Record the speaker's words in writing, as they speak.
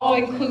all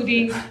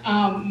including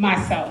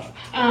myself.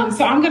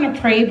 So I'm going to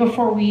pray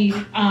before we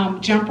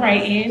jump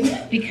right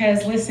in,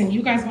 because listen,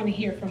 you guys want to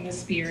hear from the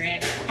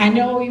Spirit. I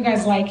know you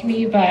guys like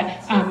me, but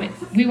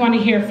we want to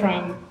hear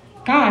from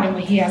God and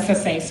what he has to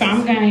say. So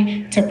I'm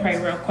going to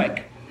pray real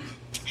quick.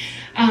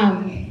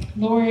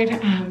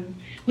 Lord,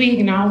 we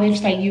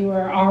acknowledge that you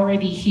are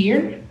already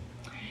here.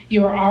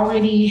 You are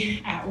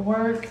already at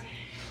work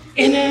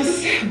in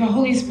us. But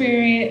Holy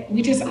Spirit,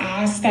 we just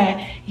ask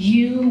that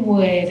you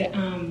would,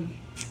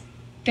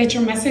 that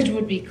your message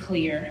would be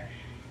clear.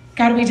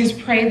 God, we just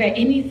pray that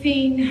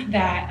anything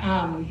that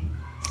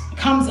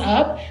comes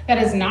up that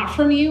is not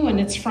from you and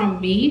it's from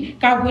me,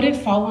 God, would it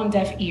fall on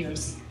deaf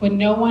ears? Would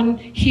no one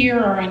hear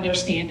or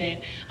understand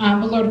it?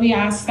 But Lord, we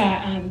ask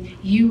that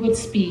you would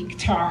speak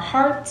to our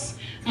hearts,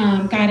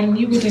 God, and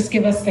you would just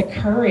give us the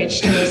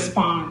courage to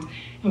respond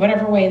in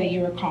whatever way that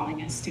you are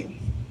calling us to.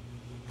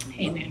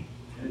 Amen.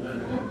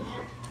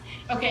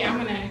 Okay,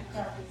 I'm going to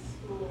start this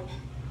school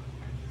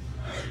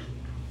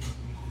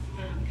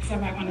because I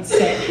might want to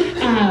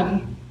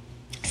sit.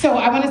 So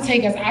I want to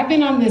take us, I've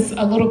been on this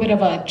a little bit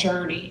of a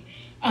journey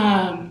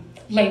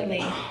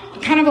lately,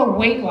 kind of a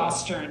weight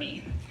loss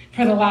journey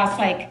for the last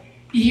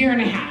year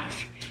and a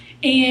half.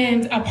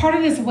 And a part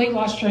of this weight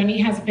loss journey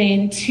has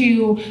been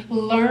to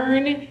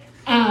learn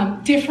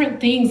different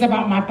things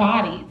about my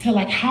body, to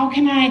how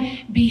can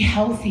I be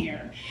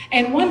healthier?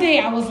 And one day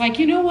I was like,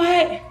 you know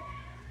what?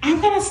 I'm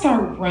going to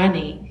start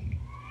running.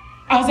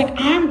 I was like,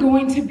 I'm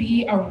going to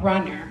be a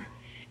runner.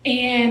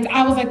 And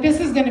I was like, this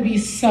is going to be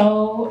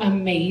so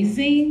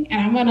amazing. And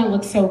I'm going to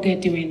look so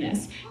good doing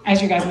this.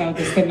 As you guys know,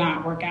 this did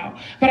not work out.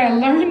 But I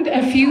learned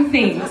a few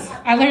things.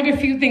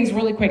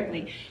 Really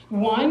quickly.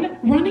 One,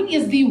 running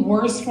is the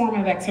worst form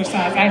of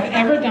exercise I've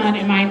ever done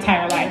in my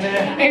entire life.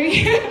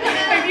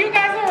 If you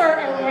guys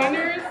are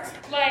runners,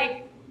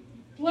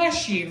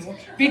 bless you.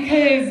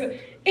 Because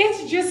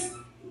it's just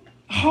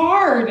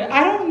hard.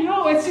 I don't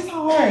know. It's just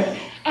hard.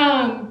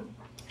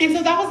 And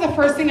so that was the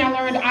first thing I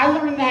learned. I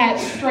learned that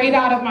straight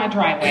out of my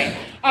driveway.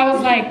 I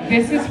was like,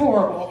 this is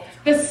horrible.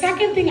 The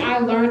second thing I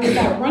learned is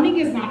that running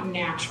is not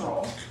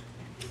natural.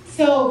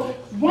 So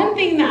one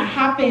thing that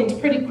happened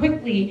pretty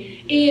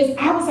quickly is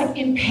I was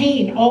in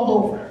pain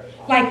all over.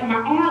 My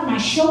arm, my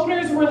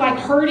shoulders were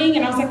hurting.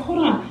 And I was like,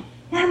 hold on,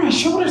 why are my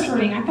shoulders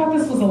hurting? I thought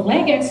this was a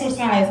leg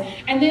exercise.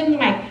 And then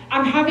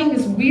I'm having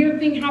this weird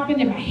thing happen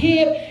in my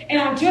hip.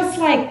 And I'm just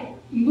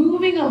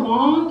moving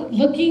along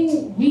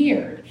looking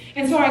weird.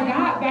 And so I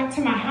got back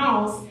to my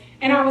house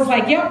and I was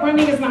like, yep,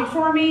 running is not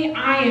for me.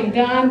 I am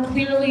done.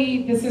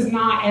 Clearly, this is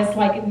not as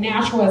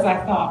natural as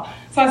I thought.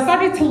 So I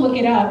started to look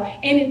it up,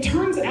 and it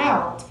turns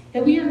out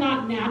that we are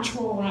not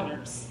natural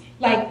runners.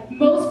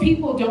 Most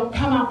people don't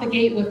come out the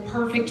gate with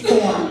perfect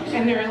form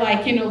and they're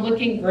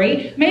looking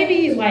great.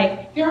 Maybe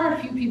there are a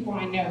few people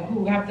I know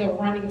who have the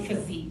running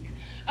physique.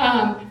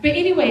 But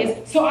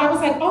anyways, so I was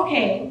like,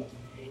 okay,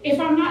 if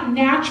I'm not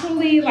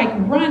naturally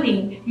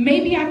running,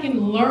 maybe I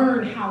can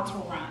learn how to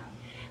run.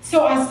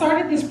 So I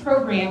started this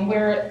program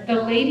where the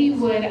lady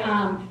would,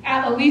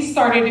 at least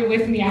started it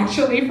with me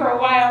actually for a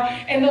while,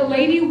 and the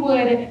lady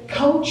would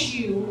coach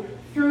you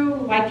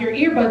through your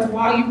earbuds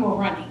while you were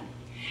running.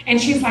 And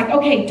she's like,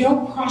 okay,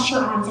 don't cross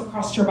your arms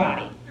across your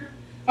body.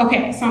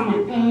 Okay, so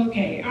I'm like,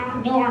 okay,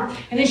 no arm.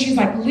 And then she's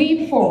like,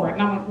 lean forward.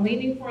 And I'm like,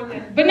 leaning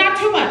forward, but not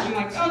too much. I'm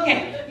like,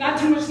 okay, not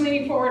too much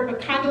leaning forward, but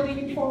kind of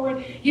leaning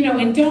forward,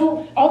 and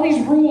don't, all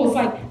these rules,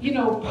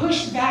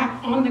 push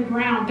back on the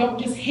ground. Don't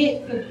just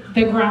hit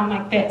the ground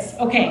like this.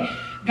 Okay,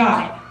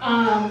 got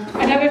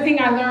it. Another thing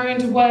I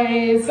learned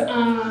was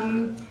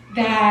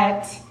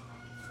that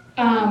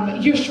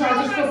your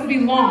strides are supposed to be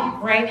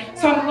long, right?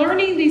 So I'm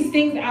learning these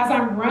things as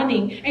I'm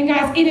running. And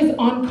guys, it is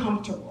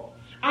uncomfortable.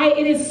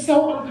 It is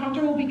so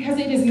uncomfortable because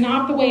it is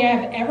not the way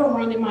I've ever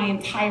run in my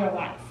entire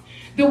life.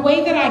 The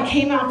way that I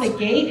came out the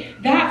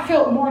gate, that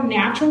felt more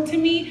natural to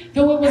me,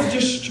 though it was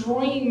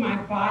destroying my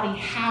body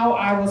how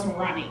I was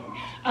running.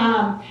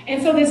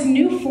 And so this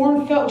new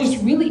form felt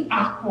just really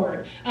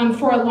awkward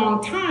for a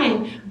long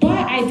time. But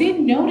I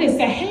did notice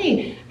that,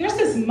 hey, there's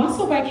this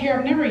muscle back here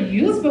I've never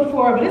used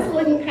before, but it's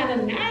looking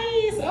kind of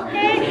nice,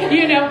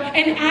 okay?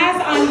 And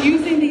as I'm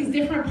using these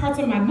different parts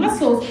of my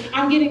muscles,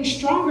 I'm getting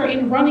stronger,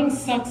 and running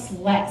sucks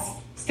less.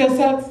 Still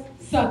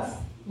sucks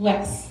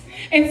less.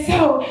 And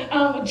so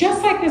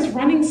just like this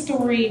running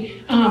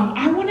story,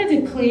 I want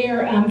to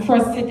declare for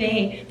us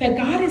today that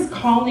God is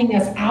calling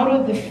us out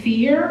of the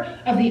fear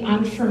of the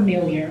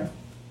unfamiliar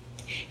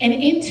and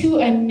into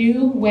a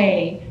new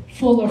way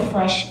full of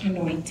fresh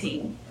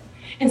anointing.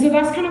 And so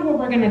that's kind of what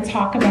we're going to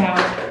talk about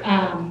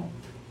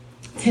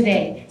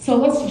today. So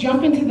let's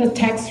jump into the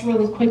text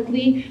really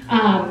quickly.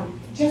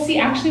 Jesse,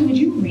 actually, would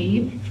you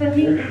read for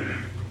me?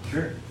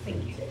 Sure.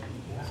 Thank you.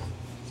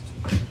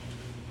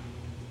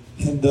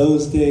 In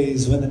those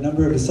days, when the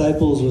number of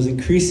disciples was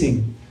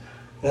increasing,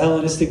 the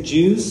Hellenistic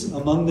Jews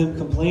among them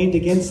complained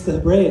against the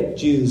Hebraic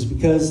Jews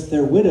because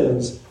their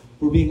widows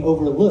were being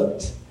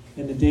overlooked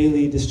in the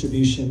daily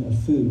distribution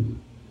of food.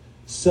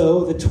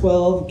 So the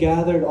 12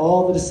 gathered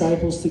all the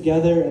disciples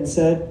together and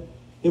said,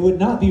 It would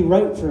not be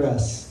right for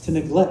us to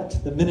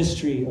neglect the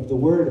ministry of the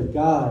Word of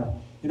God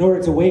in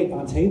order to wait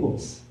on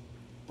tables.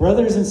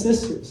 Brothers and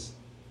sisters,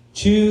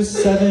 choose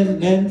 7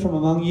 men from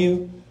among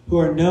you who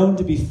are known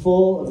to be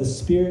full of the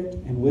Spirit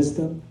and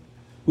wisdom.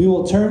 We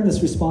will turn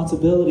this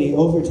responsibility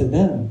over to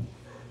them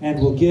and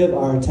will give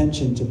our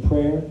attention to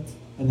prayer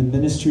and the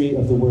ministry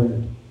of the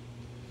Word.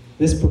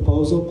 This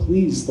proposal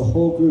pleased the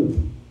whole group.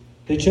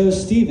 They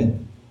chose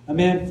Stephen, a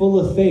man full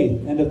of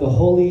faith and of the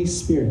Holy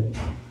Spirit,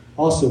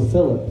 also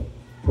Philip,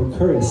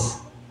 Prochorus,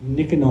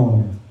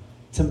 Nicanor,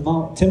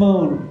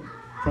 Timon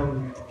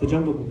from the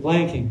jungle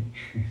blanking,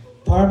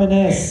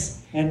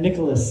 Parmenas, and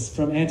Nicholas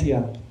from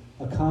Antioch,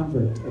 a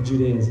convert of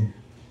Judaism.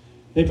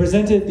 They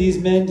presented these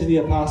men to the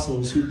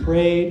apostles, who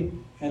prayed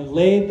and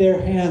laid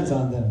their hands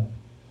on them.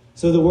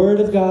 So the word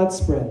of God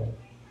spread.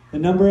 The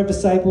number of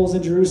disciples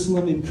in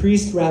Jerusalem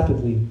increased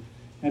rapidly,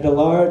 and a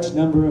large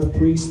number of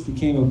priests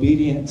became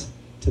obedient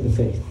to the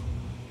faith.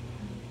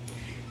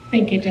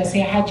 Thank you,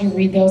 Jesse. I had you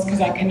read those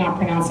because I could not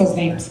pronounce those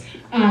names.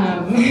 So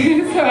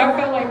I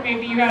felt like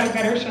maybe you had a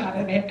better shot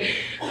at it.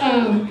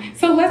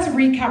 So let's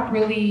recap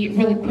really,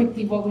 really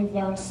quickly what we've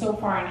learned so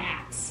far in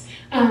Acts.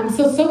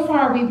 So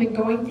far we've been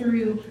going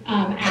through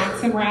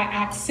Acts, and we're at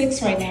Acts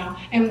 6 right now.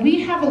 And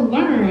we have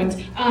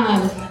learned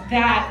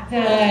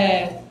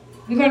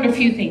we learned a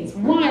few things.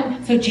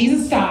 One, so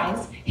Jesus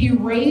dies. He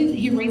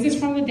raises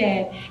from the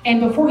dead.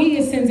 And before he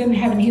ascends into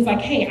heaven, he's like,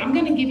 hey, I'm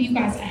going to give you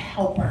guys a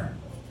helper.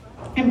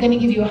 I'm going to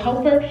give you a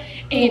helper,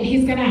 and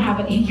you're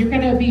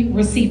going to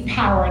receive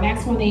power. In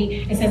Acts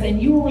 1:8, it says, and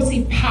you will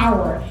receive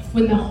power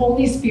when the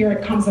Holy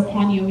Spirit comes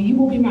upon you. You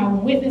will be my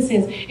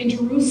witnesses in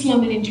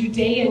Jerusalem and in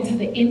Judea and to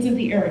the ends of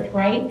the earth,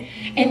 right?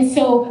 And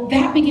so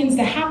that begins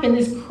to happen.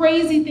 This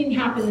crazy thing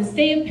happened, this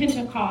day of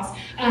Pentecost,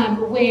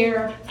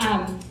 where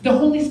the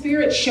Holy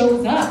Spirit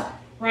shows up,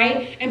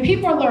 right? And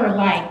people are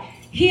like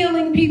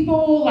healing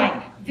people,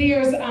 like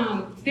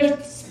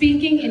they're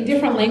speaking in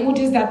different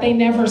languages that they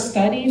never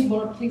studied.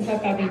 Lord, please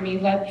let that be me.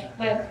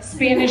 Let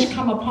Spanish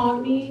come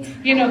upon me.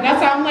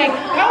 That's how I'm like,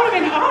 that would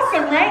have been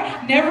awesome,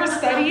 right? Never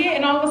study it,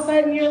 and all of a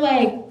sudden you're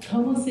like,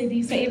 como se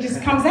dice? It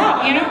just comes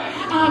out,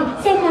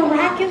 So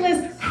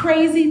miraculous,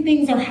 crazy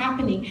things are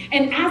happening.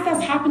 And as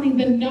that's happening,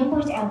 the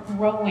numbers are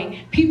growing.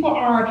 People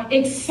are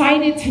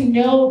excited to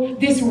know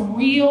this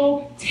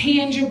real,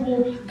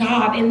 tangible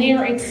God, and they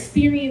are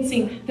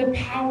experiencing the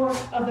power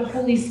of the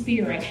Holy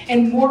Spirit.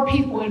 And more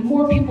people and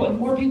more people and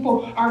more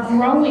people are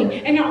growing.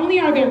 And not only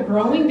are they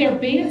growing, they're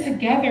banded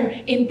together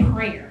in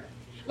prayer.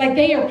 Like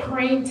they are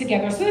praying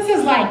together. So this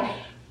is like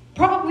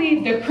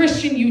probably the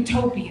Christian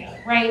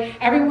utopia, right?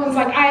 Everyone's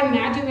like, I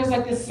imagine there's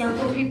like this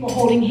circle of people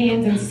holding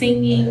hands and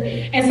singing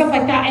and stuff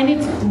like that. And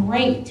it's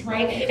great,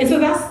 right? And so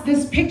that's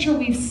this picture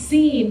we've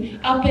seen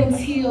up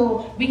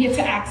until we get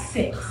to Acts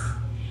 6,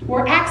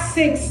 where Acts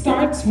 6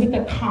 starts with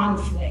a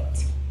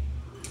conflict.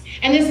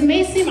 And this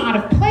may seem out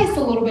of place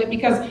a little bit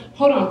because,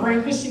 hold on, we're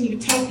in Christian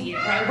utopia,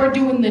 right? We're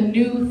doing the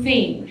new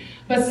thing.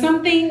 But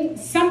something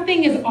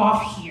is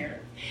off here.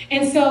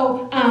 And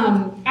so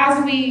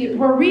as we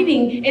were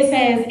reading, it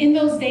says, in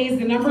those days,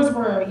 the numbers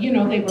were,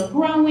 they were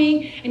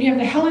growing. And you have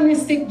the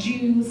Hellenistic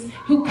Jews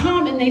who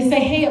come and they say,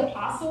 hey,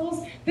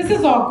 apostles, this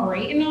is all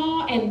great and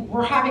all, and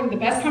we're having the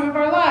best time of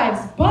our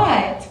lives.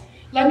 But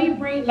let me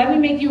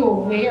make you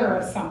aware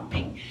of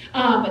something.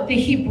 The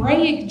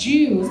Hebraic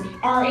Jews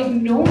are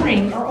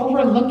ignoring or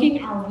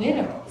overlooking our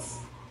widows.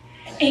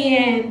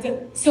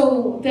 And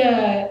so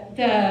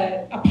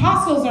the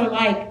apostles are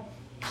like,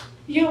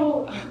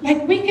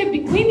 we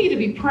need to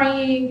be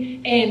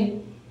praying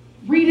and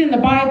reading the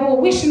Bible.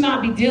 We should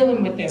not be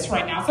dealing with this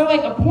right now. So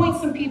appoint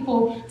some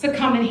people to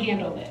come and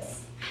handle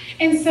this.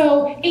 And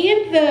so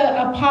in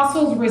the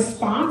apostles'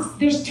 response,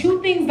 there's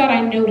 2 things that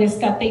I noticed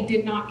that they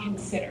did not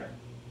consider.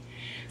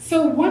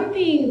 So one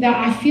thing that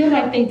I feel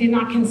like they did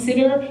not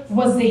consider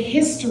was the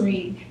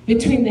history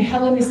between the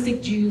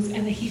Hellenistic Jews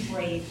and the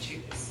Hebraic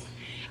Jews.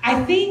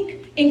 I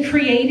think in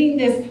creating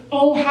this,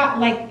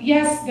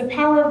 yes, the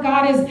power of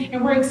God is,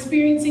 and we're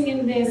experiencing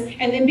in this,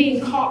 and then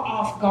being caught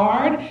off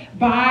guard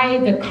by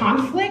the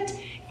conflict,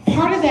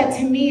 part of that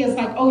to me is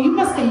like, you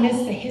must have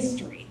missed the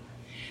history.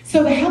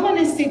 So the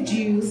Hellenistic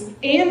Jews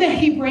and the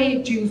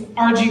Hebraic Jews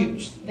are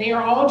Jews. They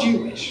are all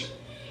Jewish.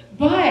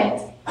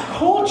 But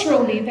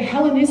culturally, the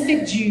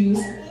Hellenistic Jews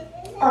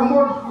are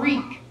more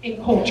Greek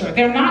in culture.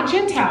 They're not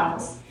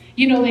Gentiles.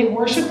 They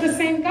worship the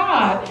same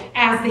God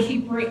as the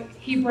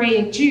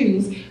Hebraic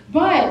Jews,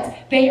 but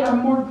they are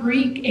more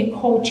Greek in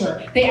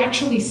culture. They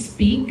actually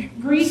speak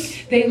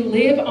Greek. They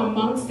live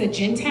amongst the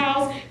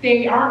Gentiles.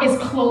 They aren't as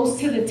close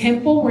to the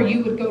temple where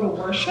you would go to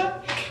worship.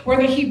 Where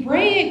the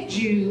Hebraic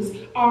Jews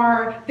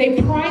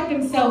they pride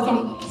themselves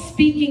on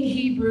speaking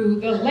Hebrew,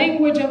 the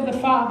language of the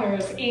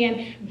fathers,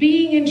 and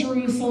being in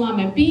Jerusalem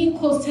and being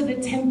close to the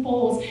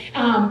temples,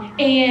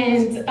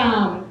 and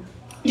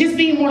just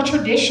being more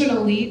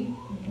traditionally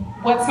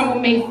what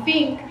someone may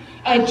think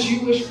a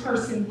Jewish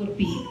person would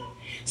be.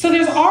 So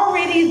there's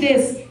already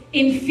this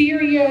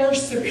inferior,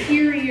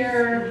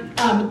 superior,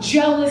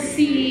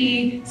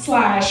 jealousy /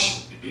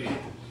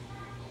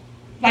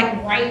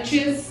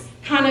 righteous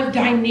kind of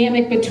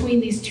dynamic between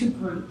these two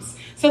groups.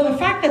 So the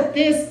fact that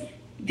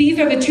these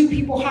are the two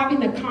people having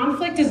the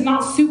conflict is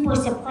not super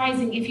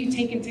surprising if you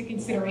take into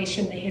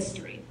consideration the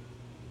history.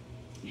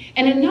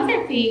 And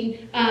another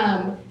thing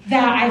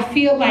that I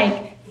feel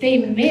like they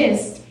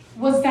missed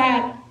was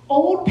that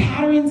old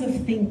patterns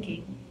of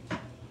thinking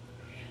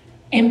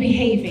and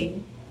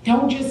behaving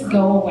don't just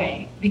go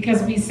away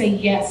because we say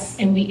yes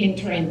and we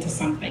enter into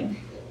something.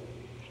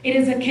 It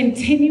is a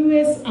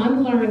continuous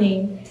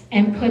unlearning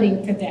and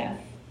putting to death.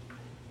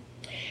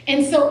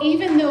 And so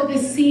even though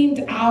this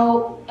seemed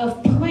out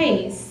of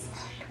place,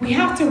 we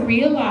have to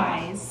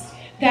realize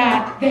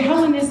that the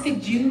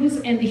Hellenistic Jews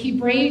and the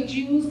Hebraic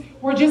Jews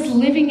were just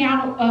living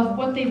out of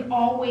what they've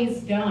always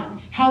done,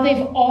 how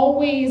they've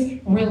always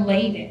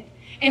related.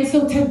 And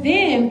so to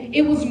them,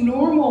 it was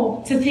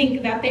normal to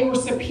think that they were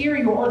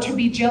superior or to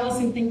be jealous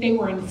and think they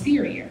were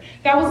inferior.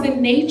 That was the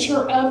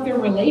nature of the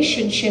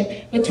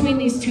relationship between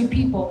these two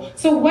people.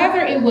 So whether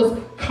it was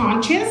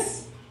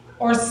conscious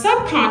or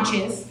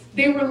subconscious,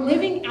 they were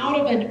living out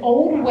of an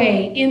old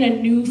way in a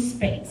new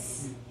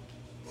space.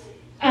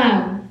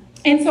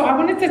 And so I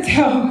wanted to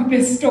tell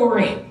this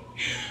story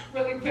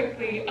really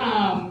quickly.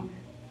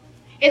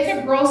 It's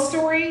a gross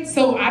story,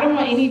 so I don't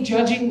want any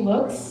judging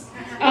looks.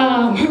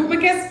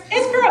 Because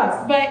it's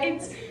gross, but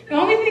it's the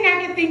only thing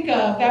I can think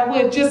of that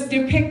would just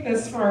depict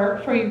this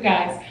for you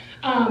guys.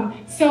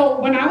 So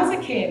when I was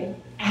a kid,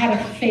 I had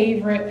a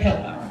favorite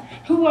pillow.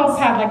 Who else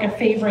had like a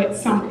favorite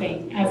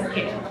something as a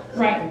kid,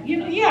 right?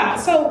 Yeah,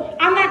 so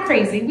I'm not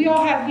crazy. We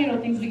all have,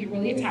 things we get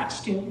really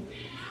attached to.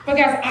 But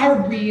guys,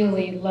 I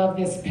really love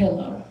this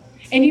pillow.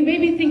 And you may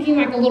be thinking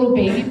like a little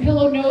baby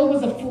pillow. No, it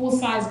was a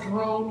full-size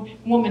grown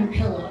woman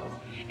pillow.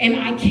 And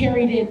I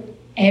carried it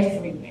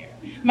everywhere.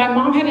 My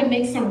mom had to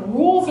make some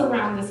rules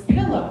around this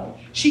pillow.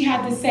 She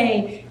had to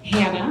say,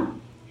 Hannah,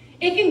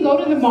 it can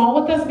go to the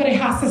mall with us, but it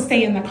has to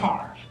stay in the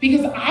car.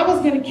 Because I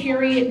was going to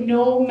carry it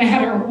no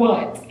matter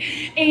what.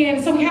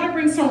 And so we had to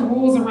bring some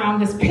rules around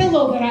this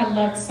pillow that I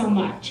loved so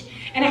much.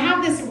 And I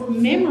have this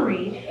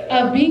memory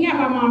of being at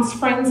my mom's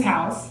friend's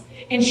house,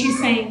 and she's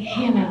saying,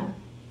 Hannah,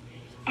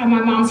 my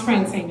mom's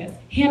friend saying this,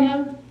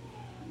 Hannah,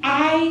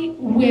 I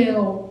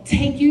will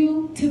take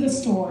you to the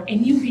store,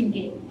 and you can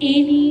get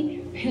any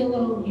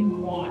pillow you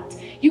want.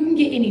 You can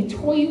get any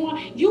toy you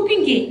want. You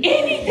can get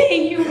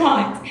anything you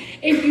want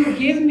if you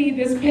give me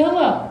this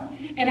pillow.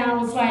 And I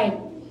was like,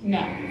 no.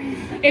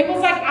 It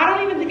was like, I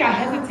don't even think I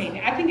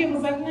hesitated. I think it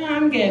was like, no,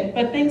 I'm good.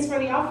 But thanks for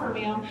the offer,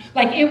 ma'am.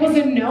 Like, it was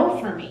a no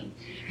for me.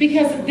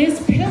 Because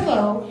this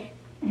pillow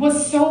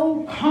was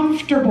so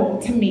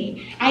comfortable to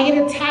me. I had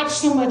attached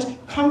so much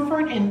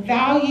comfort and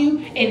value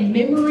and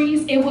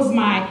memories. It was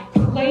my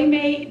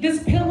playmate.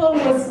 This pillow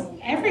was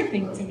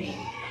everything to me.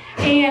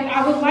 And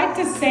I would like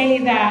to say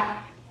that,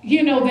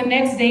 the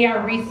next day I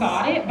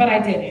rethought it, but I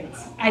didn't.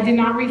 I did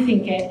not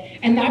rethink it.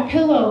 And that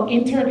pillow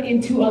entered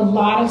into a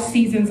lot of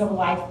seasons of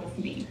life with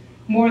me,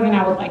 more than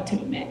I would like to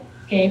admit.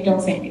 Okay, don't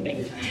say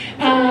anything.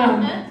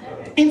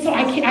 And so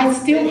I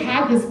still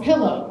have this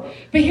pillow.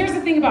 But here's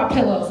the thing about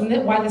pillows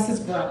and why this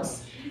is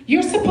gross.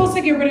 You're supposed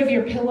to get rid of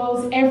your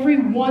pillows every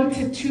 1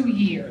 to 2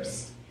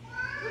 years.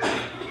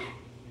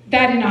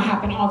 That did not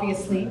happen,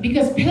 obviously,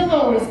 because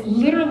pillows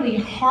literally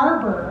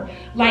harbor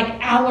like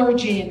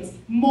allergens,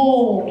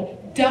 mold,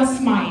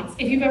 dust mites.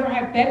 If you've ever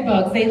had bed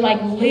bugs, they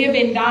like live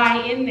and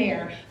die in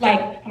there.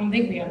 Like, I don't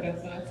think we have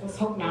bed bugs, let's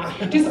hope not.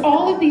 Just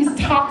all of these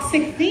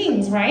toxic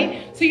things,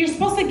 right? So you're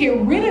supposed to get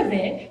rid of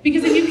it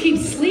because if you keep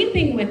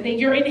sleeping with it,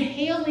 you're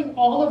inhaling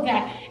all of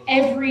that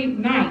every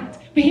night.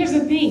 But here's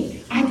the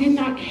thing, I did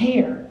not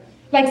care.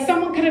 Like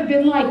someone could have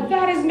been like,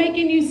 that is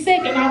making you sick.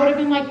 And I would have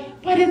been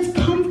like, but it's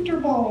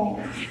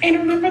comfortable. And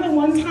remember the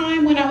one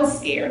time when I was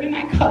scared and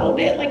I cuddled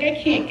it, like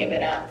I can't give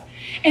it up.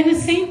 And the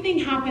same thing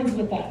happens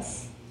with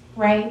us,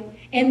 right?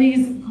 And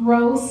these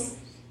gross,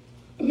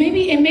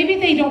 maybe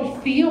they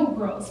don't feel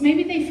gross.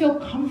 Maybe they feel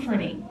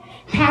comforting.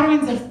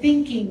 Patterns of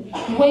thinking,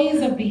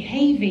 ways of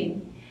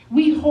behaving.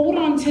 We hold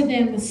on to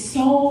them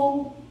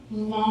so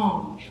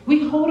long.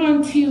 We hold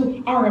on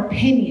to our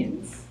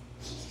opinions.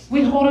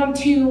 We hold on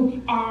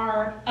to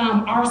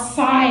our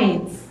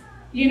sides,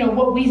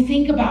 what we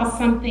think about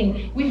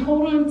something. We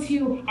hold on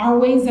to our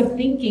ways of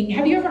thinking.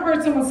 Have you ever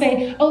heard someone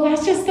say, oh,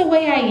 that's just the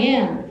way I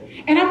am?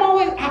 And I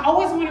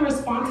always want to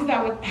respond to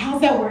that with,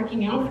 how's that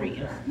working out for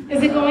you?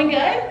 Is it going good?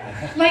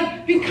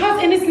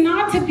 And it's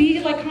not to be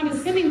like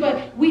condescending,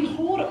 but we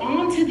hold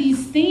on to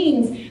these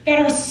things that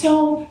are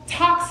so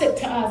toxic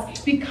to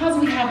us because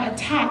we have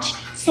attached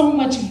so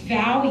much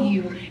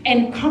value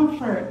and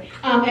comfort,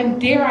 and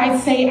dare I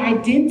say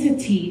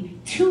identity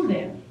to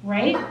them,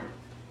 right?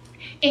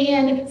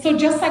 And so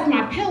just like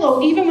my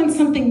pillow, even when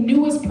something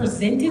new is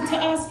presented to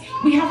us,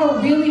 we have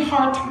a really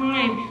hard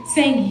time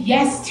saying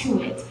yes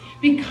to it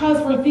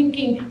because we're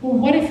thinking, well,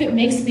 what if it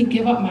makes me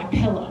give up my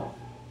pillow?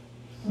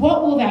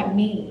 What will that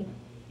mean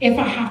if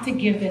I have to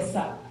give this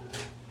up?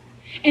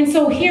 And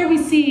so here we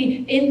see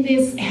in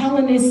this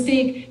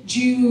Hellenistic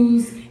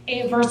Jews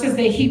versus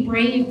the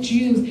Hebraic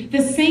Jews,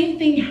 the same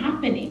thing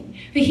happening.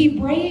 The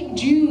Hebraic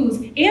Jews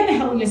and the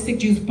Hellenistic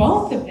Jews,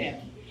 both of them,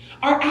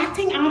 are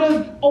acting out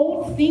of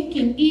old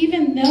thinking,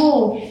 even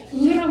though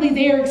literally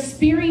they are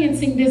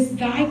experiencing this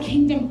thy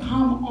kingdom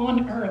come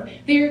on earth.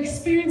 They're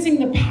experiencing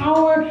the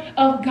power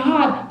of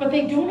God, but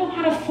they don't know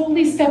how to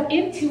fully step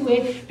into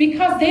it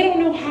because they don't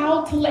know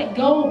how to let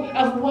go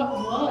of what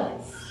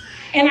was.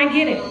 And I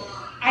get it.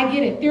 I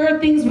get it. There are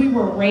things we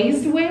were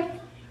raised with,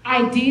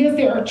 ideas,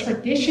 there are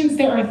traditions,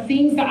 there are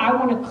things that I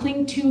want to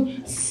cling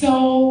to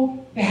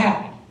so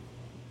bad.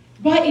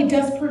 But it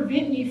does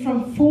prevent me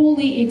from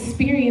fully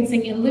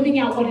experiencing and living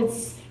out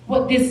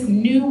what this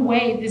new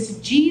way, this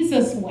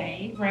Jesus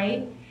way,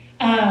 right?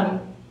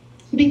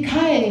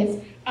 Because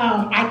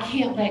I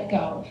can't let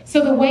go.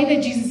 So the way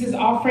that Jesus is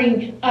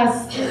offering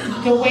us,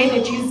 the way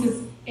that Jesus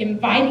is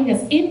inviting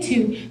us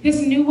into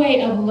this new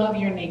way of love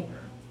your neighbor.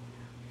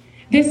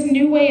 This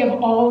new way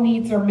of all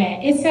needs are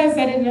met. It says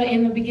that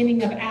in the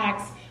beginning of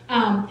Acts,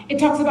 it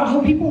talks about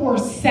how people were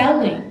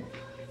selling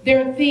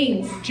their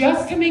things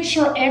just to make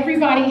sure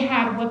everybody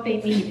had what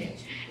they needed.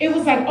 It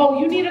was like, oh,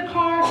 you need a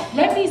car?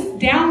 Let me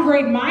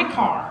downgrade my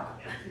car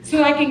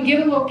so I can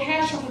get a little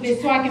cash off of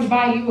it so I can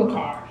buy you a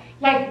car.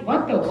 Like,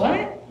 what the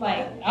what?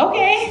 Like,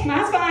 okay,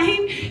 that's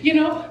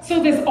fine.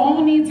 So this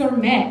all needs are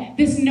met.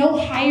 This no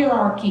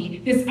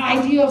hierarchy, this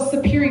idea of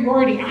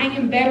superiority. I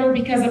am better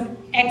because of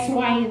X,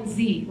 Y, and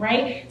Z,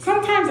 right?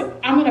 Sometimes,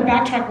 I'm going to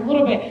backtrack a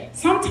little bit.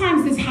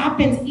 Sometimes this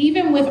happens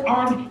even with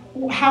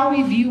how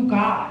we view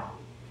God.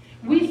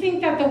 We think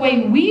that the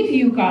way we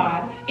view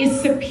God is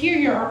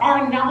superior.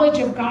 Our knowledge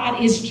of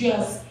God is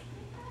just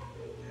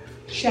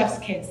chef's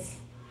kiss.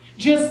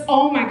 Just,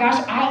 oh my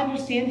gosh, I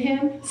understand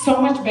him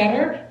so much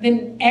better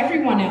than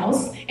everyone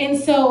else. And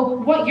so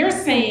what you're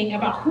saying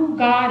about who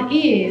God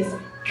is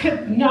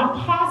could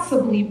not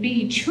possibly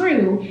be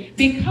true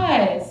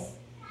because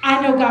I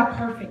know God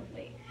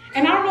perfectly.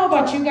 And I don't know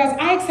about you guys,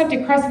 I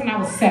accepted Christ when I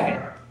was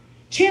 7.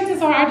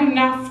 Chances are I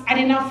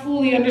did not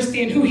fully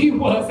understand who he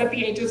was at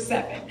the age of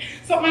 7.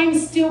 So I'm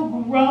still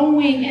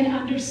growing and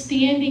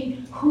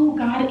understanding who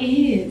God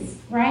is,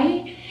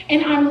 right?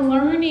 And I'm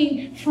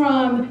learning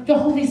from the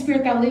Holy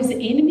Spirit that lives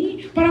in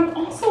me, but I'm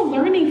also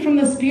learning from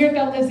the Spirit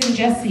that lives in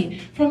Jesse,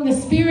 from the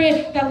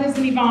Spirit that lives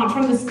in Yvonne,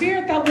 from the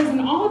Spirit that lives in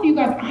all of you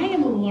guys. I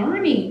am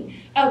learning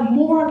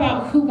more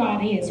about who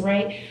God is,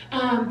 right?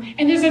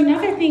 And there's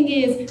another thing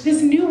is,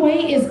 this new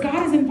way is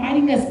God is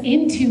inviting us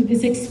into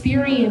this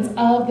experience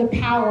of the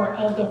power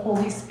of the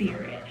Holy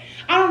Spirit.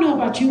 I don't know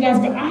about you guys,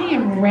 but I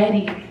am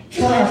ready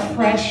for a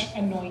fresh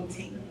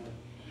anointing.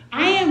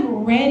 I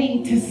am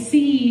ready to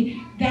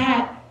see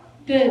that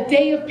the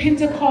day of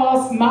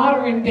Pentecost,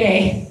 modern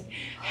day,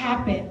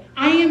 happen.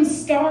 I am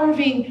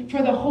starving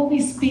for the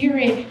Holy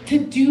Spirit to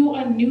do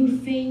a new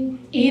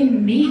thing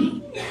in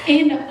me,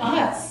 in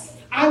us.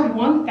 I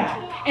want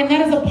that. And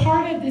that is a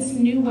part of this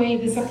new way.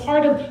 This is a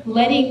part of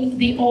letting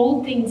the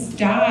old things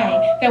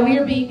die that we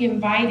are being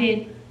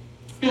invited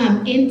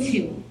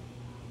into.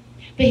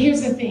 But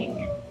here's the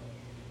thing.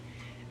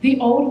 The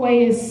old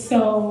way is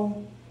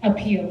so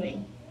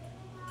appealing.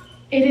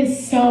 It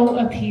is so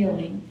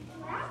appealing.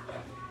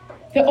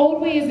 The old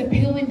way is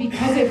appealing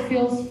because it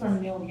feels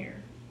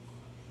familiar.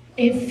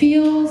 It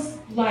feels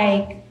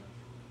like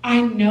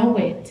I know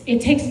it.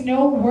 It takes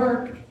no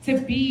work to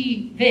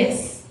be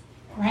this.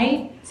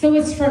 Right? So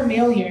it's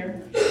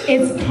familiar.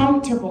 It's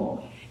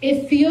comfortable.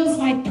 It feels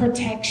like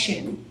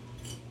protection.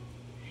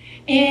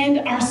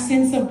 And our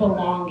sense of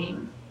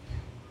belonging.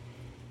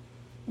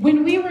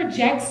 When we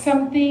reject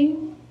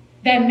something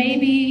that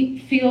maybe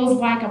feels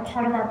like a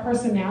part of our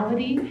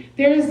personality,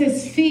 there is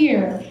this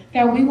fear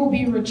that we will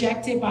be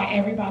rejected by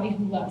everybody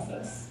who loves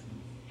us.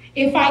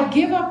 If I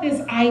give up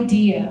this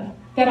idea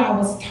that I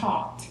was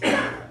taught,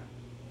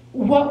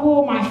 what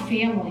will my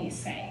family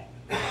say?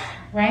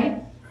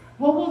 Right?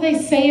 What will they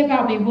say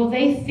about me? Will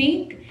they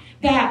think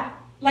that,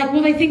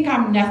 will they think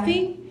I'm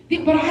nothing?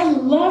 But I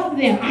love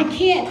them. I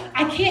can't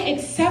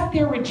accept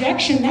their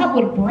rejection. That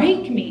would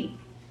break me.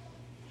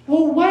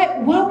 Well,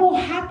 what will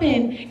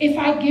happen if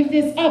I give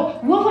this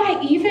up? Will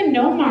I even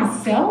know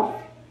myself?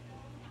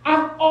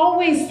 I've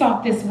always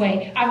thought this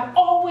way. I've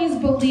always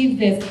believed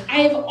this.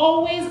 I have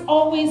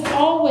always.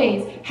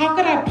 How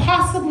could I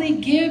possibly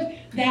give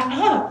that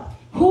up?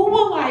 Who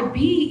will I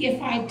be if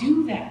I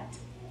do that?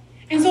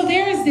 And so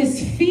there is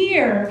this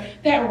fear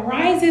that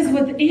rises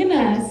within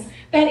us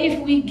that if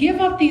we give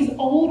up these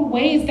old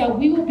ways, that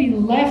we will be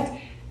left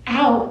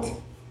out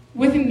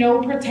with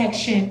no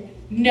protection,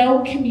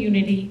 no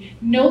community,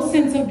 no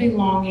sense of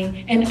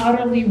belonging, and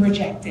utterly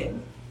rejected.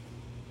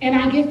 And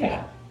I get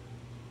that.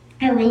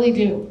 I really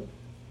do.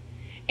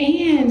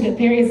 And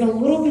there is a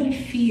little bit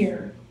of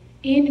fear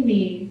in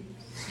me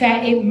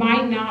that it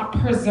might not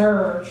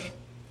preserve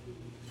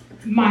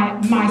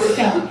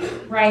myself,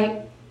 right?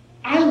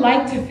 I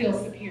like to feel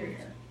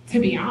superior, to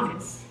be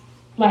honest.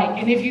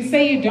 And if you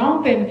say you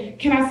don't, then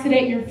can I sit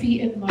at your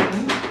feet and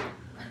learn?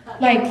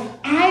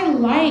 I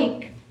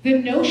like the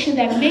notion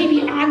that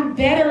maybe I'm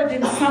better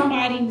than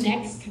somebody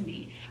next to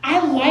me.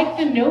 I like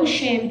the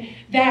notion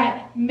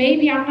that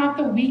maybe I'm not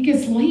the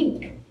weakest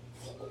link.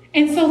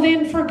 And so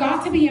then for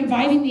God to be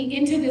inviting me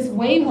into this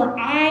way where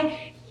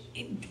I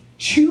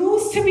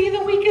choose to be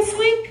the weakest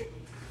link?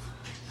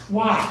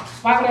 Why?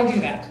 Why would I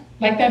do that?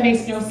 Like, that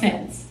makes no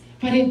sense.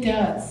 But it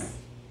does.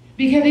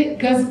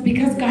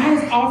 Because God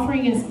is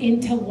offering us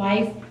into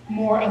life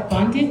more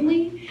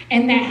abundantly.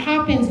 And that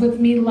happens with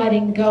me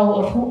letting go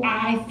of who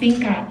I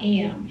think I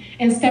am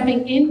and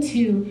stepping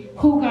into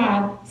who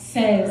God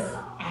says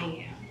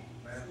I am.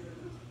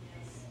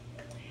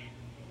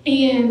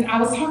 And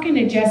I was talking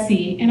to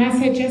Jesse, and I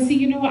said, Jesse,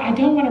 you know what? I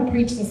don't want to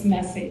preach this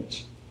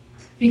message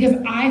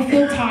because I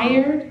feel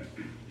tired,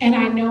 and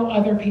I know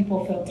other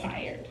people feel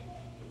tired.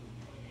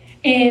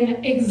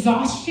 And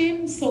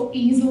exhaustion so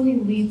easily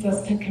leads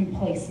us to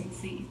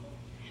complacency.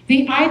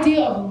 The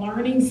idea of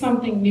learning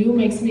something new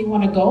makes me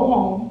want to go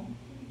home,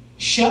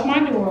 shut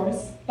my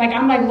doors. Like,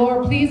 I'm like,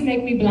 Lord, please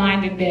make me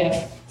blind and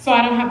deaf so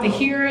I don't have to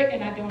hear it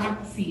and I don't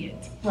have to see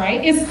it,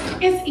 right?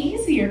 It's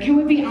easier. Can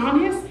we be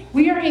honest?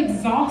 We are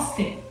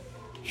exhausted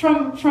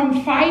from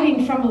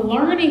fighting, from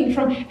learning,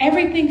 from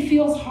everything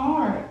feels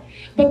hard.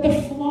 But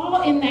the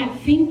flaw in that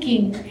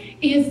thinking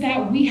is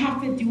that we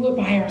have to do it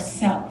by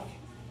ourselves.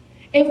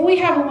 If we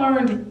have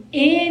learned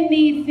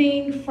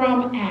anything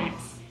from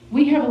Acts,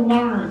 we have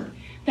learned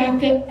that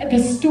the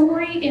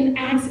story in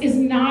Acts is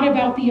not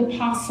about the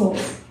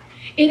apostles.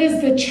 It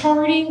is the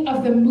charting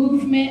of the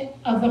movement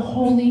of the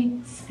Holy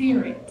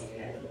Spirit.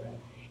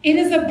 It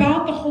is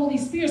about the Holy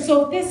Spirit.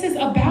 So if this is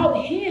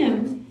about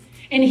him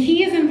and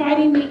he is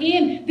inviting me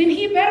in, then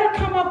he better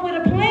come up with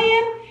a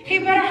plan. He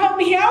better help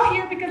me out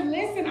here because,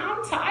 listen,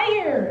 I'm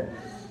tired.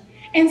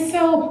 And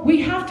so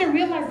we have to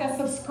realize that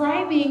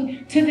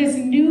subscribing to this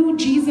new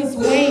Jesus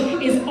way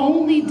is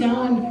only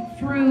done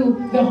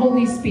through the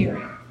Holy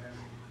Spirit.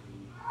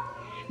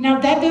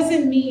 Now, that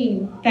doesn't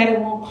mean that it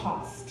won't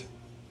cost.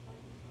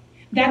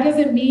 That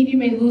doesn't mean you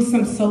may lose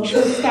some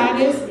social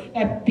status,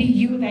 that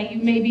you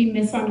may be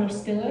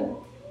misunderstood.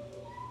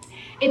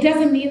 It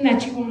doesn't mean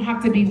that you won't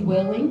have to be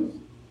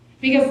willing.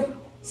 Because,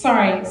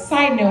 sorry,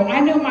 side note, I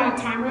know my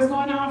timer is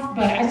going off,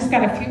 but I just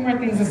got a few more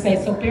things to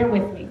say, so bear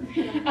with me.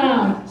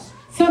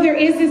 So there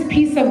is this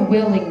piece of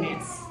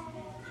willingness.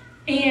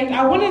 And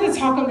I wanted to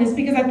talk on this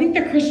because I think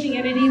the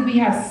Christianity we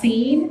have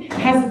seen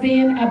has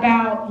been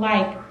about,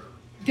 like,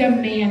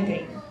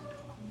 demanding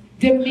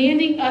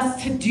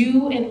us to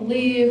do and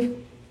live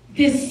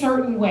this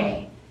certain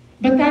way.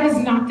 But that is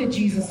not the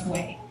Jesus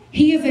way.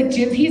 He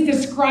is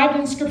described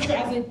in Scripture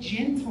as a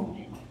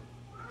gentleman.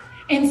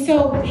 And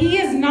so he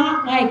is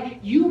not like,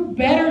 you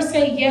better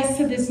say yes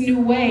to this new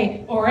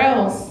way or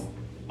else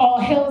all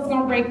hell is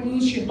going to break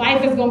loose. Your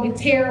life is going to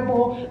be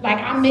terrible. Like,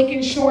 I'm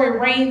making sure it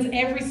rains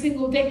every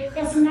single day.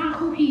 That's not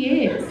who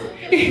he is.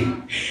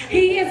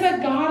 He is a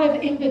God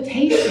of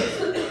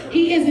invitation.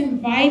 He is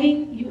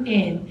inviting you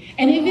in.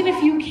 And even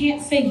if you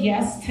can't say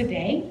yes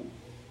today,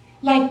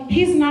 like,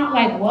 he's not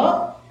like,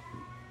 well,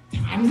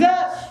 time's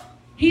up.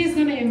 He's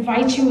going to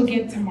invite you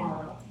again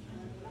tomorrow.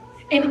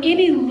 And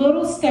any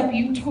little step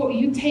you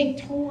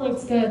take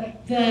towards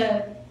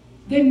the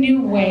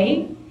new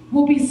way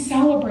will be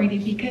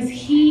celebrated because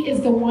he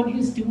is the one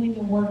who's doing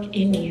the work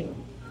in you.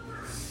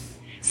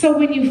 So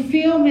when you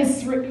feel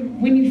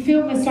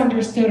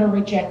misunderstood or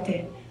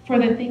rejected for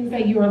the things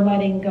that you are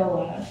letting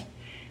go of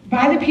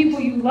by the people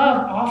you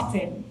love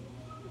often,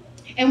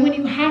 and when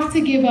you have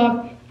to give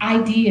up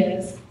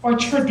ideas or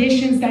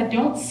traditions that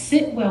don't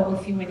sit well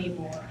with you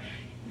anymore,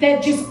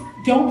 that just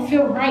don't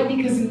feel right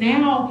because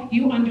now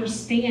you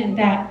understand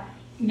that,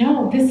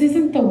 no, this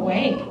isn't the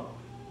way.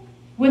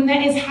 When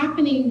that is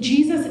happening,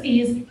 Jesus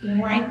is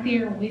right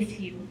there with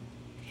you.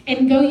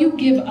 And though you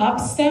give up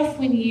stuff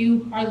when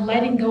you are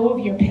letting go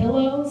of your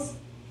pillows,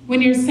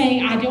 when you're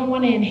saying, I don't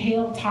want to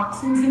inhale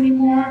toxins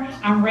anymore,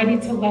 I'm ready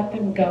to let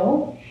them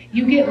go,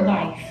 you get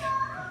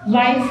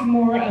life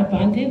more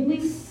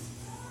abundantly.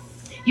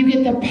 You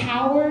get the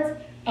power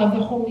of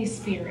the Holy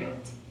Spirit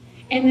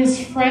and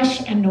this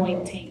fresh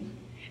anointing.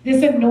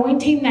 This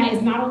anointing that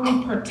is not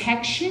only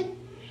protection,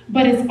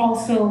 but it's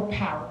also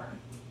power.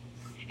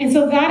 And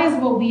so that is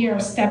what we are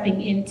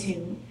stepping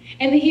into.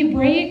 And the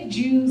Hebraic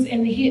Jews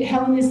and the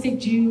Hellenistic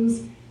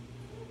Jews,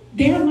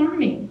 they're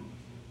learning.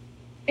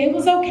 It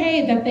was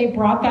okay that they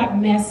brought that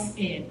mess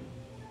in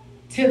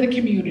to the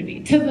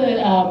community, to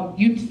the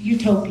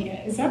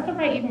utopia. Is that the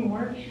right even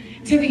word?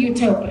 To the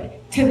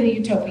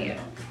utopia.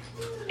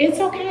 It's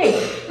okay.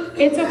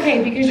 It's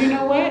okay because you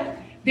know what?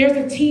 There's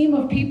a team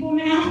of people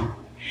now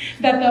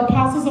that the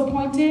apostles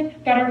appointed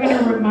that are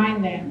going to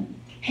remind them,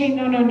 hey,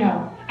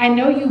 no. I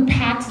know you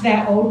packed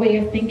that old way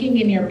of thinking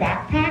in your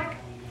backpack,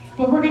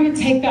 but we're going to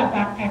take that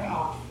backpack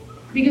off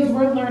because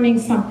we're learning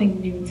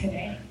something new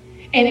today.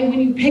 And then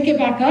when you pick it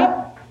back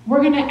up,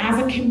 we're going to, as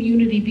a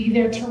community, be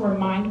there to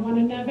remind one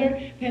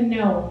another that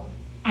no,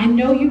 I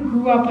know you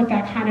grew up with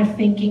that kind of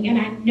thinking, and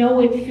I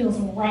know it feels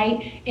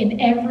right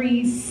in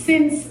every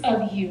sense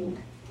of you,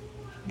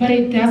 but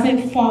it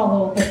doesn't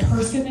follow the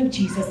person of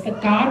Jesus, the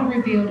God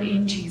revealed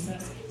in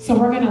Jesus. So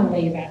we're going to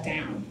lay that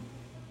down.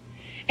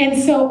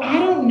 And so I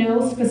don't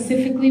know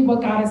specifically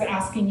what God is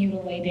asking you to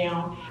lay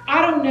down.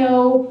 I don't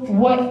know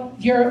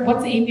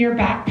what's in your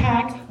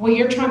backpack, what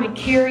you're trying to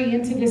carry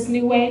into this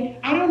new way.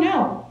 I don't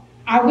know.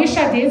 I wish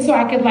I did so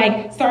I could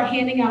like start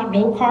handing out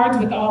note cards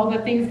with all the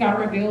things God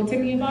revealed to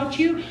me about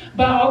you,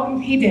 but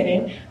he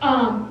didn't.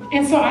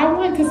 And so I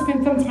wanted to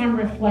spend some time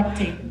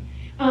reflecting.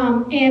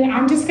 And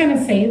I'm just going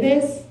to say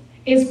this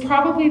is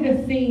probably the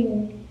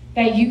thing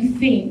that you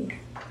think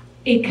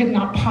it could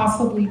not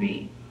possibly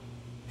be.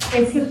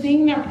 It's the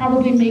thing that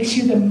probably makes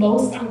you the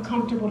most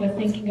uncomfortable to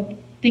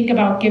think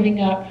about giving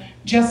up,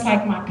 just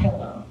like my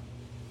pillow.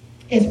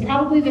 It's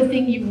probably the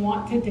thing you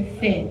want to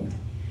defend.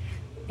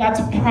 That's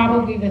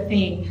probably the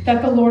thing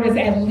that the Lord is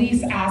at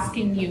least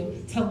asking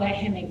you to let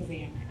him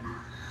examine.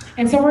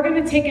 And so we're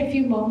going to take a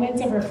few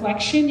moments of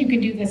reflection. You can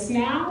do this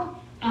now,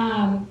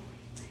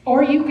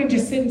 or you can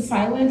just sit in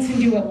silence and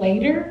do it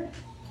later,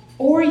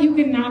 or you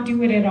can not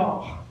do it at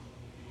all.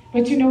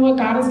 But you know what?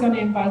 God is going to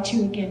invite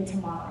you again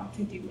tomorrow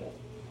to do it.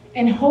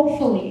 And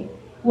hopefully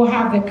we'll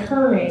have the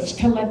courage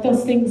to let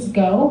those things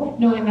go,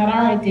 knowing that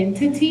our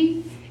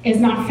identity is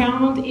not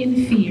found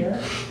in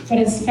fear, but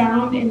is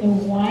found in the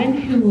one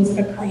who is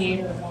the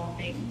creator of all.